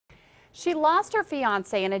She lost her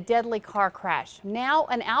fiancé in a deadly car crash. Now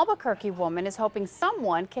an Albuquerque woman is hoping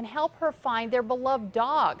someone can help her find their beloved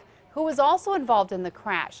dog, who was also involved in the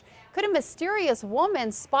crash. Could a mysterious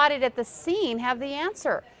woman spotted at the scene have the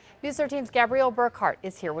answer? News 13's Gabrielle Burkhart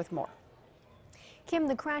is here with more. Kim,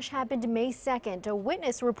 the crash happened May 2nd. A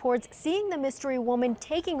witness reports seeing the mystery woman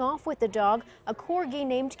taking off with the dog, a corgi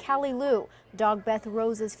named Callie Lou. Dog Beth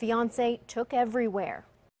Rose's fiancé took everywhere.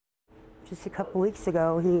 Just a couple weeks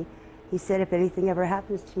ago, he said, if anything ever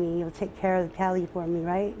happens to me, you'll take care of Callie for me,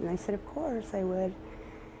 right? And I said, of course I would.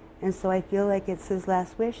 And so I feel like it's his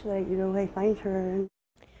last wish that, I find her.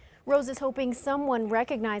 Rose is hoping someone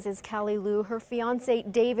recognizes Callie Lou. Her fiancé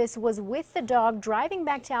Davis was with the dog driving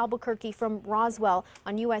back to Albuquerque from Roswell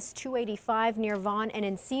on US 285 near Vaughn and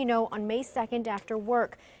Encino on May 2nd after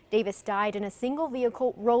work. Davis died in a single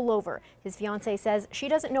vehicle rollover. His fiancé says she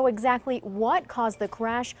doesn't know exactly what caused the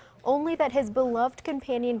crash, only that his beloved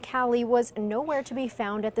companion Callie was nowhere to be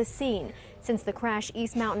found at the scene. Since the crash,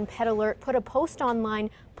 East Mountain Pet Alert put a post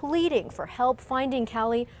online pleading for help finding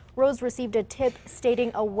Callie. Rose received a tip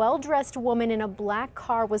stating a well-dressed woman in a black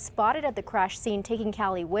car was spotted at the crash scene taking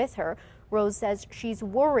Callie with her. Rose says she's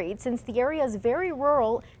worried since the area is very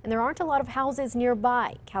rural and there aren't a lot of houses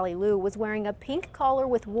nearby. Callie Lou was wearing a pink collar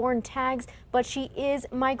with worn tags, but she is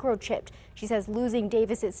microchipped. She says losing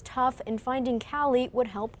Davis is tough and finding Callie would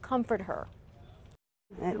help comfort her.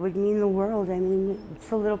 It would mean the world.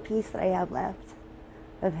 It's a little piece that I have left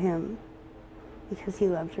of him because he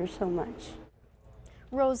loved her so much.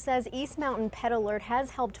 Rose says East Mountain Pet Alert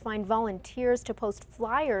has helped find volunteers to post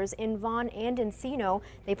flyers in Vaughn and Encino.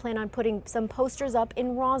 They plan on putting some posters up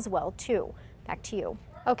in Roswell, too. Back to you.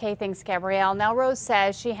 Okay, thanks, Gabrielle. Now, Rose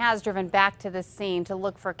says she has driven back to the scene to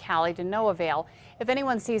look for Callie to no avail. If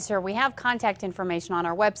anyone sees her, we have contact information on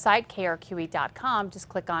our website, krqe.com. Just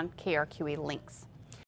click on KRQE links.